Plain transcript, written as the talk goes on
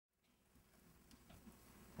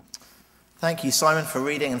Thank you, Simon, for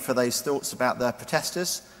reading and for those thoughts about the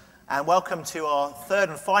protesters. And welcome to our third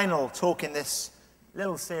and final talk in this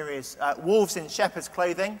little series, Wolves in Shepherd's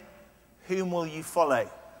Clothing, Whom Will You Follow?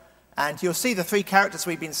 And you'll see the three characters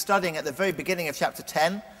we've been studying at the very beginning of chapter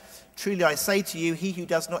 10. Truly I say to you, he who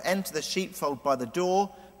does not enter the sheepfold by the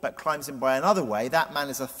door, but climbs in by another way, that man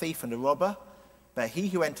is a thief and a robber. But he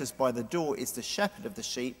who enters by the door is the shepherd of the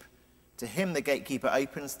sheep. To him the gatekeeper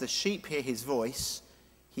opens, the sheep hear his voice.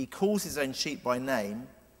 He calls his own sheep by name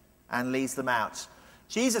and leads them out.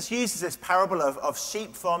 Jesus uses this parable of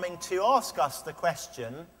sheep farming to ask us the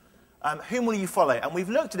question, whom will you follow? And we've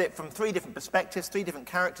looked at it from three different perspectives, three different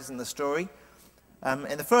characters in the story.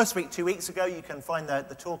 In the first week, 2 weeks ago, you can find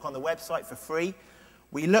the talk on the website for free.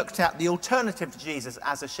 We looked at the alternative to Jesus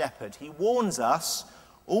as a shepherd. He warns us,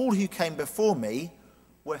 all who came before me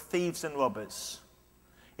were thieves and robbers.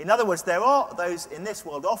 In other words, there are those in this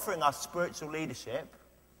world offering us spiritual leadership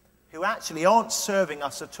who actually aren't serving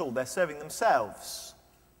us at all. They're serving themselves.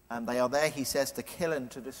 And they are there, he says, to kill and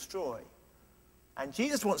to destroy. And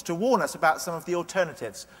Jesus wants to warn us about some of the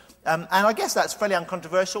alternatives. And I guess that's fairly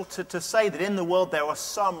uncontroversial to say that in the world there are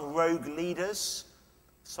some rogue leaders,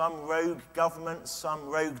 some rogue governments, some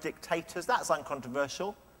rogue dictators. That's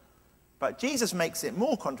uncontroversial. But Jesus makes it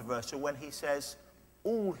more controversial when he says,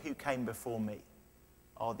 all who came before me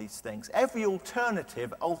are these things. Every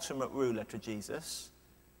alternative, ultimate ruler to Jesus,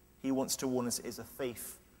 he wants to warn us, is a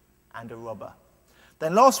thief and a robber.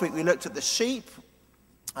 Then last week we looked at the sheep.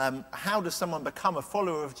 How does someone become a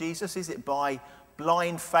follower of Jesus? Is it by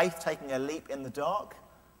blind faith, taking a leap in the dark?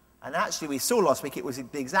 And actually we saw last week it was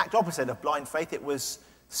the exact opposite of blind faith. It was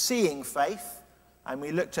seeing faith. And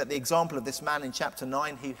we looked at the example of this man in chapter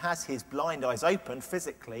 9 who has his blind eyes opened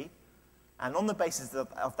physically. And on the basis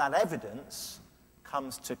of that evidence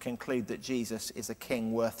comes to conclude that Jesus is a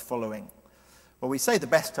king worth following. Well, we say the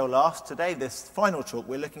best till last. Today, this final talk,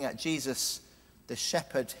 we're looking at Jesus, the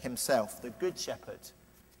shepherd himself, the good shepherd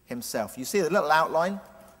himself. You see the little outline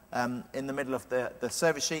in the middle of the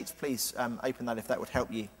service sheets. Please open that if that would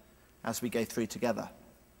help you as we go through together.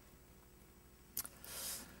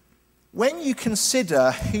 When you consider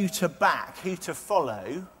who to back, who to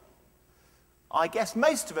follow, I guess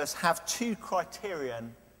most of us have two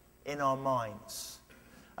criterion in our minds.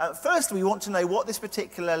 First, we want to know what this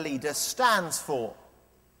particular leader stands for.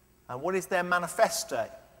 And what is their manifesto?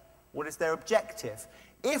 What is their objective?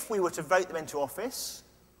 If we were to vote them into office,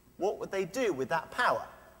 what would they do with that power?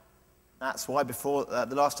 That's why before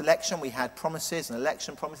the last election we had promises and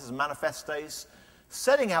election promises and manifestos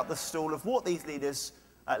setting out the stall of what these leaders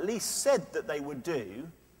at least said that they would do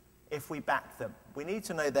if we backed them. We need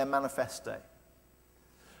to know their manifesto.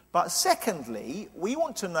 But secondly, we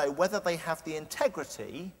want to know whether they have the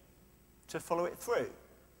integrity to follow it through.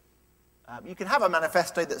 You can have a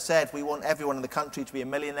manifesto that said we want everyone in the country to be a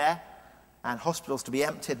millionaire and hospitals to be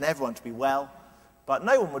emptied and everyone to be well, but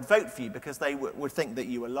no one would vote for you because they would think that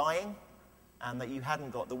you were lying and that you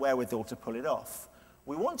hadn't got the wherewithal to pull it off.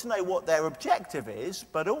 We want to know what their objective is,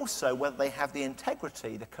 but also whether they have the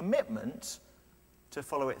integrity, the commitment to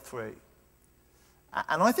follow it through.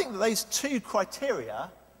 And I think that those two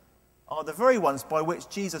criteria are the very ones by which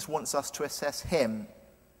Jesus wants us to assess him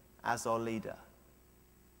as our leader.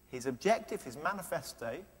 His objective, his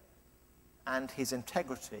manifesto, and his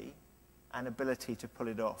integrity and ability to pull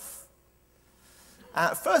it off.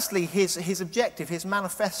 Firstly, his objective, his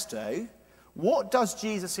manifesto. What does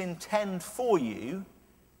Jesus intend for you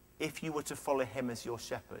if you were to follow him as your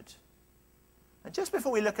shepherd? And just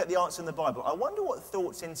before we look at the answer in the Bible, I wonder what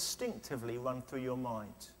thoughts instinctively run through your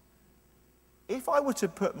mind. If I were to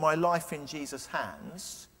put my life in Jesus'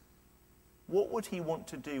 hands, what would he want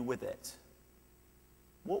to do with it?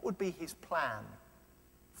 What would be his plan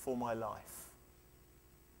for my life?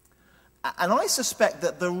 And I suspect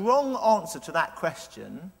that the wrong answer to that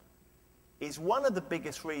question is one of the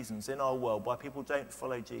biggest reasons in our world why people don't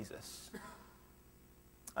follow Jesus.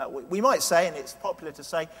 We might say, and it's popular to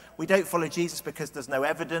say, we don't follow Jesus because there's no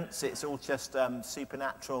evidence, it's all just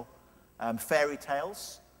supernatural fairy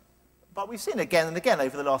tales. But we've seen again and again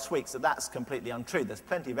over the last weeks that that's completely untrue. There's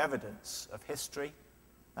plenty of evidence of history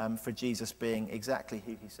for Jesus being exactly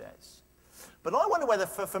who he says. But I wonder whether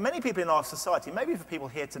for many people in our society, maybe for people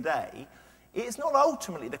here today, it's not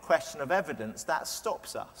ultimately the question of evidence that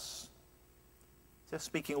stops us. Just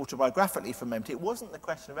speaking autobiographically for a moment, it wasn't the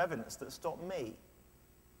question of evidence that stopped me.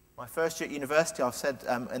 My first year at university, I've said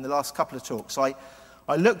in the last couple of talks, I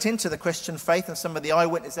looked into the Christian faith and some of the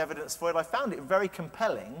eyewitness evidence for it. I found it very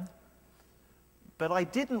compelling, but I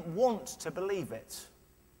didn't want to believe it.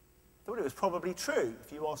 I thought it was probably true,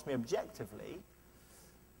 if you ask me objectively.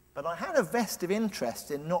 But I had a vested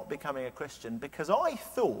interest in not becoming a Christian because I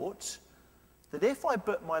thought that if I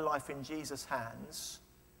put my life in Jesus' hands,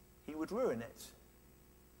 he would ruin it.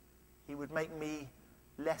 He would make me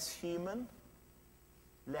less human,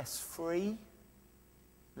 less free,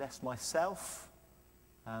 less myself,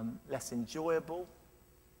 less enjoyable.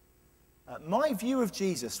 My view of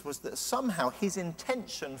Jesus was that somehow his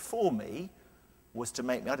intention for me was to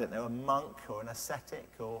make me, I don't know, a monk or an ascetic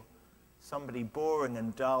or somebody boring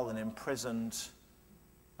and dull and imprisoned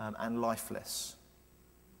and lifeless.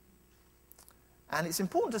 And it's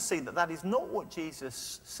important to see that that is not what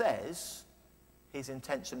Jesus says his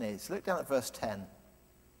intention is. Look down at verse 10.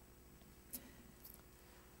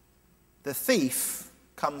 The thief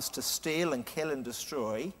comes to steal and kill and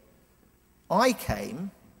destroy. I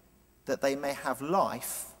came that they may have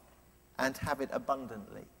life and have it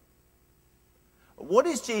abundantly. What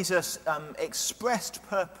is Jesus' expressed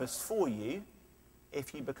purpose for you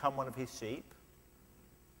if you become one of his sheep?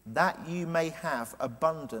 That you may have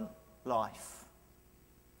abundant life.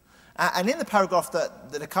 And in the paragraph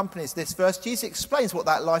that accompanies this verse, Jesus explains what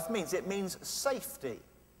that life means. It means safety.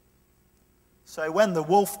 So when the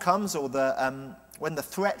wolf comes or when the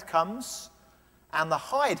threat comes, and the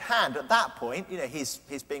hired hand at that point, he's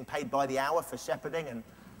being paid by the hour for shepherding,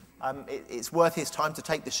 and it's worth his time to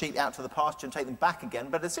take the sheep out to the pasture and take them back again.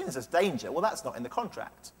 But as soon as there's danger, well, that's not in the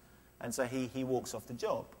contract. And so he walks off the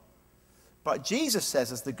job. But Jesus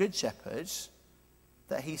says, as the good shepherd,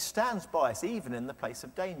 that he stands by us even in the place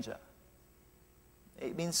of danger.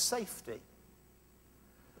 It means safety.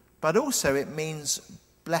 But also it means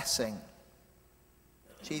blessing.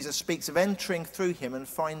 Jesus speaks of entering through him and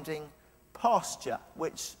finding pasture,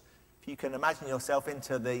 which, if you can imagine yourself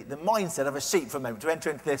into the mindset of a sheep for a moment, to enter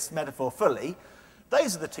into this metaphor fully,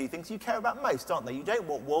 those are the two things you care about most, aren't they? You don't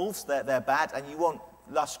want wolves, they're bad, and you want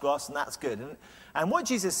lush grass, and that's good. And what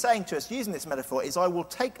Jesus is saying to us using this metaphor is, I will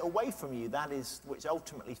take away from you that is which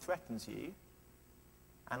ultimately threatens you,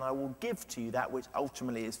 and I will give to you that which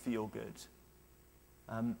ultimately is for your good.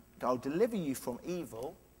 I'll deliver you from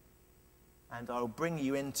evil, and I'll bring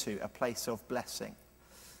you into a place of blessing.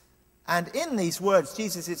 And in these words,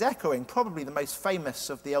 Jesus is echoing probably the most famous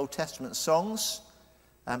of the Old Testament songs,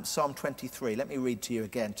 Psalm 23. Let me read to you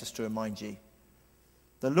again, just to remind you.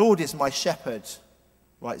 The Lord is my shepherd,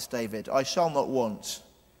 writes David, I shall not want.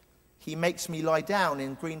 He makes me lie down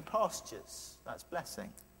in green pastures. That's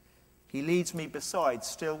blessing. He leads me beside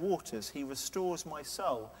still waters. He restores my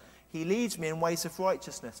soul. He leads me in ways of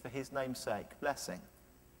righteousness for his name's sake. Blessing.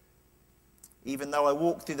 Even though I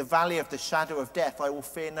walk through the valley of the shadow of death, I will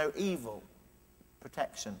fear no evil.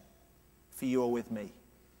 Protection. For you are with me.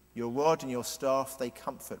 Your rod and your staff, they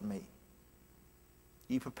comfort me.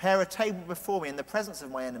 You prepare a table before me in the presence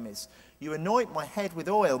of my enemies. You anoint my head with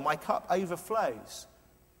oil. My cup overflows.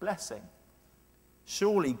 Blessing.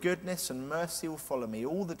 Surely goodness and mercy will follow me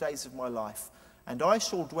all the days of my life, and I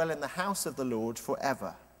shall dwell in the house of the Lord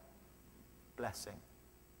forever. Blessing.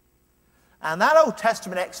 And that Old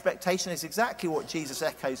Testament expectation is exactly what Jesus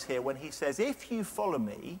echoes here when he says, if you follow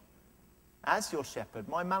me as your shepherd,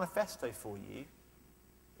 my manifesto for you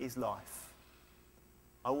is life.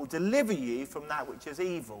 I will deliver you from that which is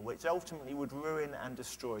evil, which ultimately would ruin and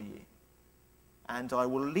destroy you. And I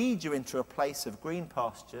will lead you into a place of green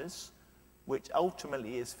pastures, which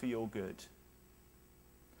ultimately is for your good.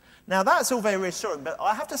 Now, that's all very reassuring, but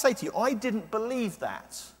I have to say to you, I didn't believe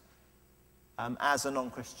that as a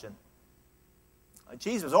non-Christian.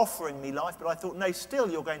 Jesus was offering me life, but I thought, no, still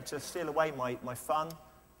you're going to steal away my fun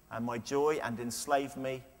and my joy and enslave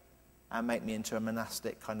me and make me into a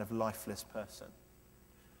monastic kind of lifeless person.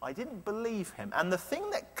 I didn't believe him. And the thing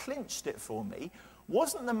that clinched it for me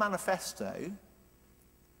wasn't the manifesto,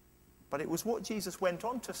 but it was what Jesus went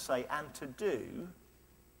on to say and to do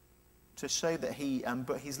to show that he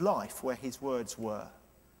put his life where his words were.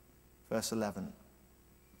 Verse 11.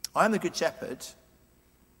 I am the good shepherd.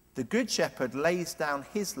 The good shepherd lays down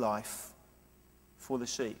his life for the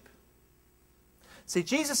sheep. See,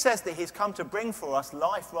 Jesus says that he's come to bring for us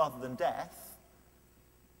life rather than death.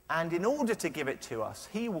 And in order to give it to us,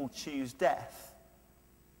 he will choose death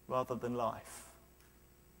rather than life.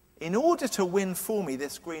 In order to win for me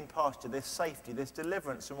this green pasture, this safety, this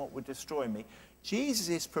deliverance from what would destroy me, Jesus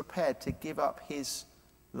is prepared to give up his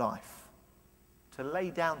life, to lay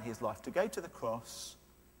down his life, to go to the cross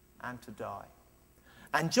and to die.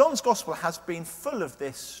 And John's gospel has been full of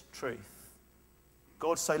this truth.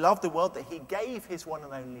 God so loved the world that he gave his one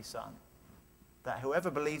and only Son, that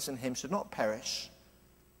whoever believes in him should not perish,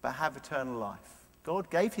 but have eternal life. God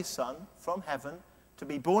gave his Son from heaven to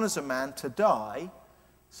be born as a man, to die,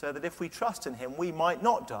 so that if we trust in him, we might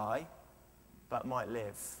not die, but might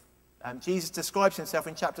live. Jesus describes himself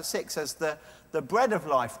in chapter 6 as the bread of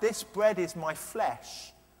life. This bread is my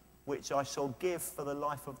flesh, which I shall give for the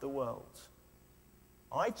life of the world.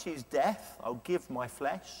 I choose death, I'll give my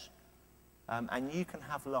flesh, and you can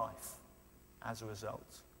have life as a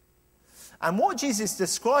result. And what Jesus is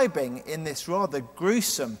describing in this rather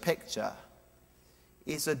gruesome picture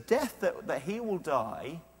is a death that he will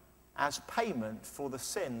die as payment for the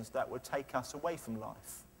sins that would take us away from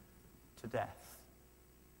life to death.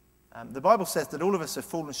 The Bible says that all of us have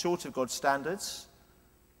fallen short of God's standards.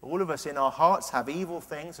 All of us in our hearts have evil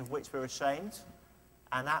things of which we're ashamed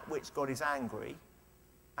and at which God is angry.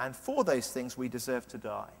 And for those things we deserve to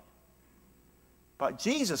die. But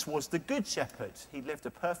Jesus was the good shepherd. He lived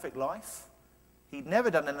a perfect life. He'd never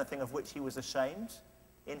done anything of which he was ashamed.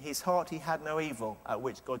 In his heart he had no evil at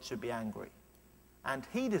which God should be angry. And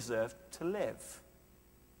he deserved to live.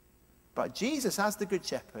 But Jesus, as the good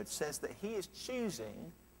shepherd, says that he is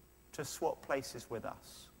choosing to swap places with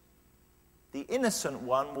us. The innocent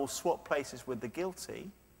one will swap places with the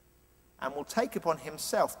guilty and will take upon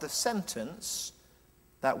himself the sentence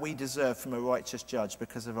that we deserve from a righteous judge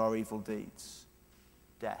because of our evil deeds.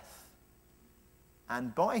 Death.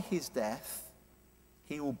 And by his death,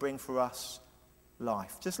 he will bring for us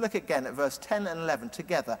life. Just look again at verse 10 and 11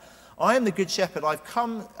 together. I am the good shepherd. I've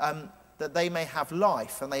come that they may have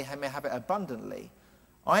life and they may have it abundantly.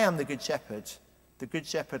 I am the good shepherd. The good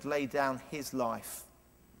shepherd laid down his life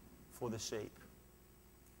for the sheep.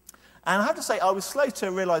 And I have to say, I was slow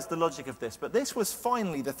to realize the logic of this, but this was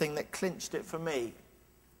finally the thing that clinched it for me. It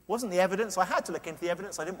wasn't the evidence. I had to look into the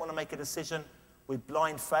evidence. I didn't want to make a decision with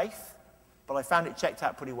blind faith, but I found it checked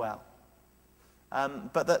out pretty well.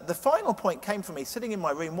 But the final point came for me sitting in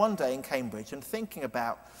my room one day in Cambridge and thinking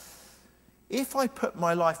about, if I put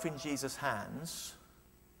my life in Jesus' hands,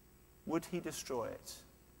 would he destroy it?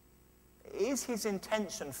 Is his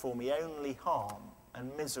intention for me only harm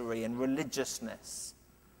and misery and religiousness?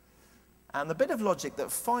 And the bit of logic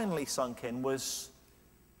that finally sunk in was,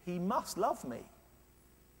 he must love me.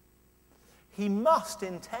 He must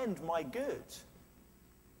intend my good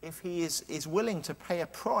if he is willing to pay a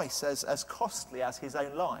price as costly as his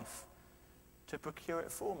own life to procure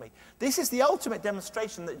it for me. This is the ultimate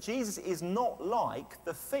demonstration that Jesus is not like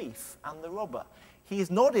the thief and the robber. He is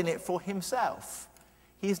not in it for himself.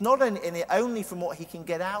 He is not in it only from what he can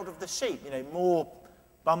get out of the sheep, more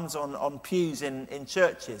bums on pews in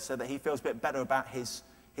churches so that he feels a bit better about his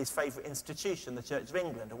favourite institution, the Church of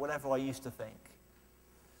England, or whatever I used to think.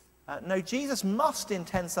 No, Jesus must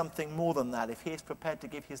intend something more than that if he is prepared to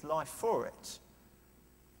give his life for it.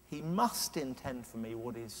 He must intend for me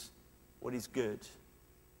what is good.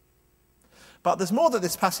 But there's more that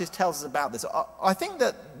this passage tells us about this. I think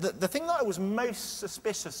that the thing that I was most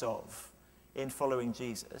suspicious of in following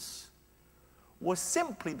Jesus was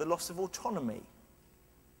simply the loss of autonomy.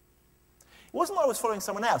 It wasn't like I was following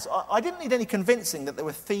someone else. I didn't need any convincing that there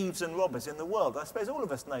were thieves and robbers in the world. I suppose all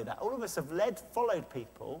of us know that. All of us have followed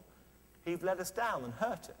people who've let us down and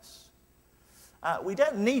hurt us. We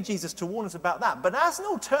don't need Jesus to warn us about that. But as an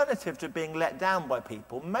alternative to being let down by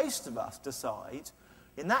people, most of us decide,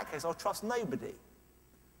 in that case, I'll trust nobody.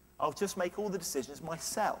 I'll just make all the decisions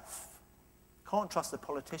myself. Can't trust the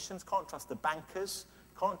politicians, can't trust the bankers,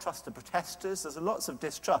 can't trust the protesters. There's lots of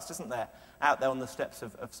distrust, isn't there, out there on the steps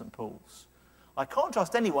of St. Paul's. I can't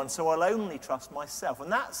trust anyone, so I'll only trust myself. And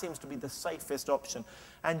that seems to be the safest option.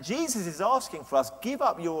 And Jesus is asking for us, give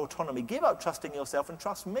up your autonomy, give up trusting yourself and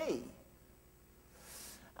trust me.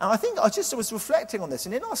 And I think I was reflecting on this.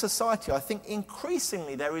 And in our society, I think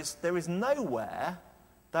increasingly there is nowhere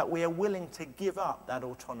that we are willing to give up that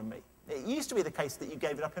autonomy. It used to be the case that you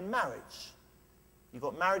gave it up in marriage. You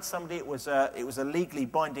got married to somebody, it was a legally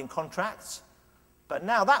binding contract. But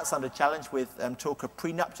now that's under challenge with talk of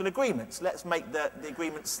prenuptial agreements. Let's make the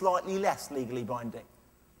agreement slightly less legally binding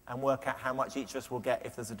and work out how much each of us will get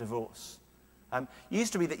if there's a divorce. It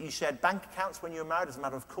used to be that you shared bank accounts when you were married as a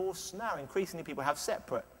matter of course. Now, increasingly, people have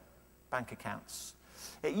separate bank accounts.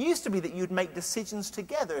 It used to be that you'd make decisions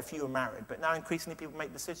together if you were married, but now increasingly people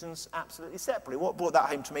make decisions absolutely separately. What brought that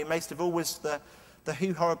home to me most of all was the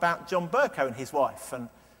hoo-ha about John Bercow and his wife.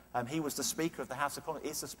 And he was the Speaker of the House of Commons,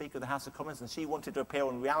 is the Speaker of the House of Commons, and she wanted to appear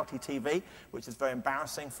on reality TV, which is very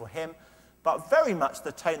embarrassing for him. But very much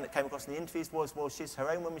the tone that came across in the interviews was, well, she's her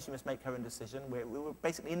own woman, she must make her own decision. We were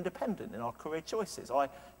basically independent in our career choices. I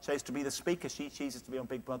chose to be the Speaker, she chooses to be on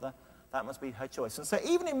Big Brother. That must be her choice. And so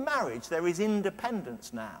even in marriage, there is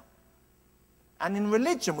independence now. And in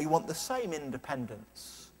religion, we want the same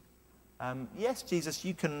independence. Yes, Jesus,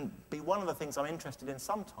 you can be one of the things I'm interested in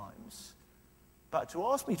sometimes, but to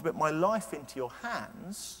ask me to put my life into your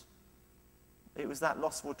hands, It was that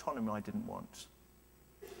loss of autonomy I didn't want.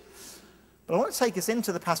 But I want to take us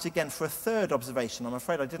into the passage again for a third observation. I'm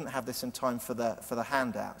afraid I didn't have this in time for the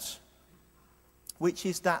handout, which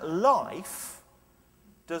is that life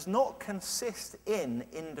does not consist in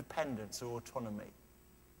independence or autonomy,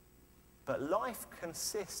 but life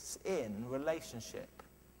consists in relationship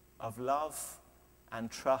of love and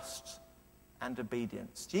trust and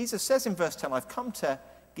obedience. Jesus says in verse 10, I've come to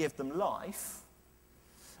give them life.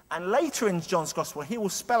 And later in John's Gospel, he will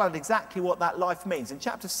spell out exactly what that life means. In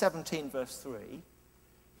chapter 17, verse 3,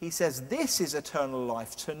 he says, this is eternal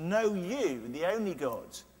life, to know you, the only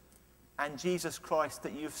God, and Jesus Christ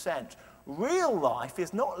that you've sent. Real life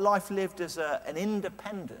is not life lived as an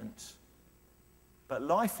independent, but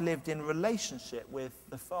life lived in relationship with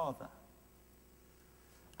the Father.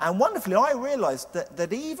 And wonderfully, I realized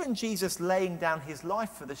that even Jesus laying down his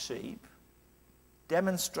life for the sheep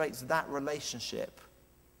demonstrates that relationship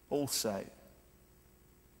also.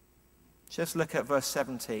 Just look at verse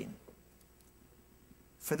 17.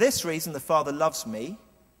 For this reason the Father loves me,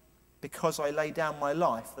 because I lay down my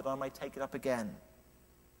life that I may take it up again.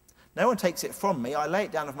 No one takes it from me. I lay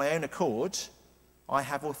it down of my own accord. I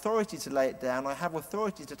have authority to lay it down. I have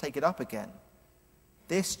authority to take it up again.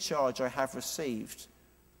 This charge I have received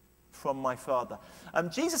from my Father.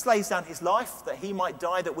 Jesus lays down his life that he might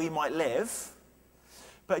die, that we might live.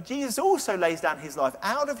 But Jesus also lays down his life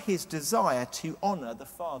out of his desire to honor the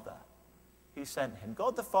Father who sent him.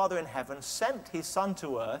 God the Father in heaven sent his Son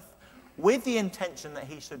to earth with the intention that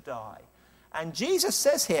he should die. And Jesus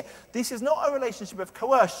says here, this is not a relationship of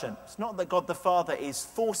coercion. It's not that God the Father is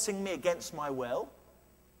forcing me against my will.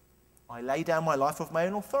 I lay down my life of my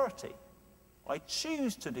own authority. I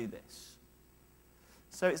choose to do this.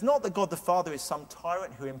 So it's not that God the Father is some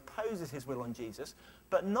tyrant who imposes his will on Jesus,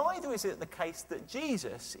 but neither is it the case that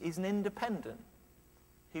Jesus is an independent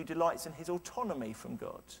who delights in his autonomy from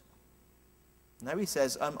God. No, he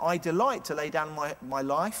says, I delight to lay down my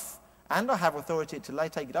life, and I have authority to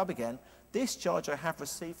take it up again. This charge I have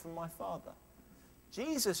received from my Father.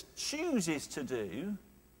 Jesus chooses to do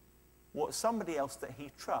what somebody else that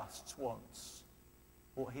he trusts wants,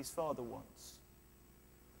 what his Father wants.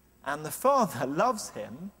 And the Father loves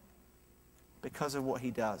him because of what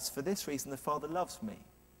he does. For this reason, the Father loves me.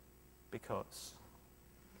 Because.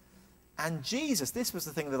 And Jesus, this was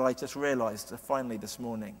the thing that I just realized finally this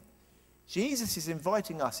morning. Jesus is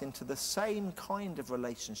inviting us into the same kind of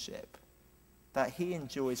relationship that he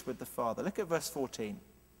enjoys with the Father. Look at verse 14.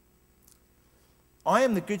 I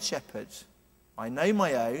am the good shepherd. I know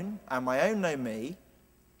my own, and my own know me,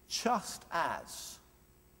 just as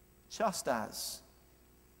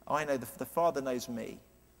I know the Father knows me,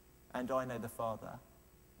 and I know the Father,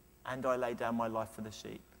 and I lay down my life for the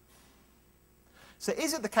sheep. So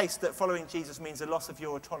is it the case that following Jesus means a loss of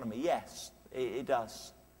your autonomy? Yes, it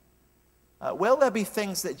does. Will there be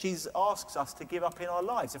things that Jesus asks us to give up in our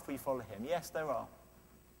lives if we follow him? Yes, there are.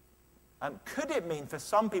 Could it mean for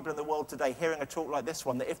some people in the world today, hearing a talk like this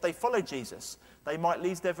one, that if they follow Jesus, they might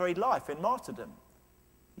lose their very life in martyrdom?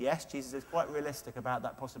 Yes, Jesus is quite realistic about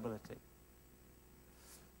that possibility.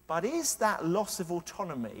 But is that loss of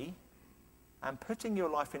autonomy and putting your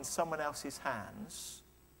life in someone else's hands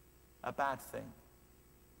a bad thing?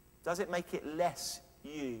 Does it make it less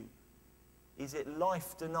you? Is it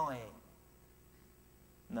life-denying?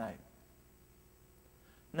 No.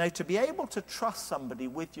 No, to be able to trust somebody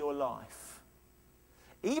with your life,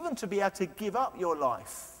 even to be able to give up your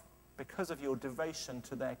life because of your devotion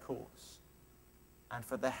to their cause, and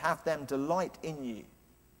for to have them delight in you,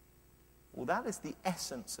 well, that is the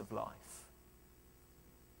essence of life.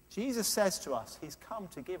 Jesus says to us, he's come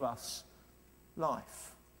to give us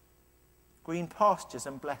life, green pastures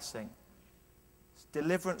and blessing,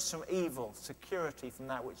 deliverance from evil, security from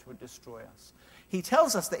that which would destroy us. He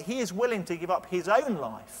tells us that he is willing to give up his own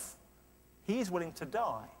life. He is willing to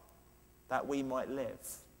die that we might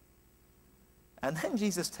live. And then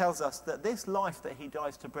Jesus tells us that this life that he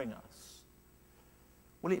dies to bring us,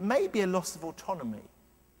 well, it may be a loss of autonomy,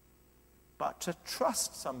 but to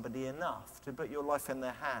trust somebody enough to put your life in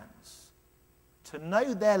their hands, to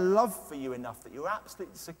know their love for you enough that you're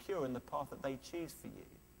absolutely secure in the path that they choose for you,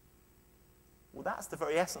 well, that's the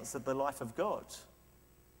very essence of the life of God.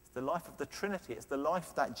 It's the life of the Trinity. It's the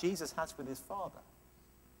life that Jesus has with his Father.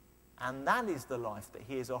 And that is the life that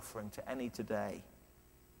he is offering to any today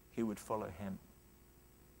who would follow him.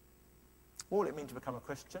 What will it mean to become a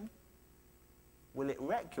Christian? Will it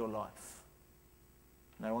wreck your life?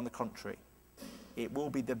 No, on the contrary. It will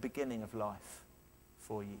be the beginning of life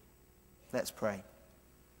for you. Let's pray.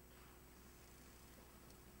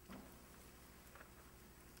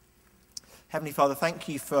 Heavenly Father, thank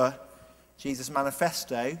you for Jesus'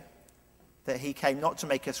 manifesto, that he came not to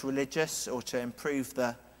make us religious or to improve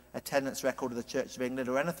the attendance record of the Church of England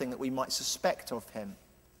or anything that we might suspect of him,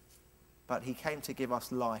 but he came to give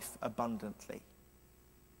us life abundantly.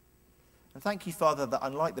 And thank you, Father, that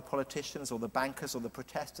unlike the politicians or the bankers or the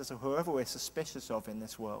protesters or whoever we're suspicious of in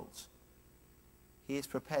this world, he is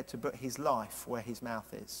prepared to put his life where his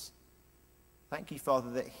mouth is. Thank you, Father,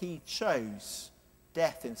 that he chose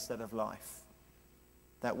death instead of life,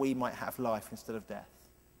 that we might have life instead of death.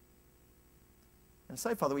 And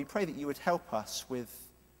so, Father, we pray that you would help us with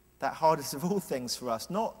that hardest of all things for us,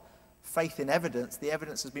 not faith in evidence. The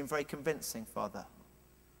evidence has been very convincing, Father.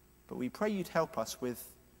 But we pray you'd help us with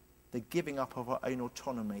the giving up of our own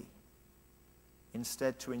autonomy,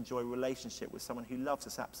 instead to enjoy relationship with someone who loves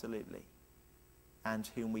us absolutely and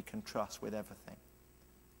whom we can trust with everything.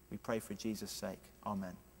 We pray for Jesus' sake.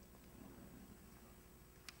 Amen.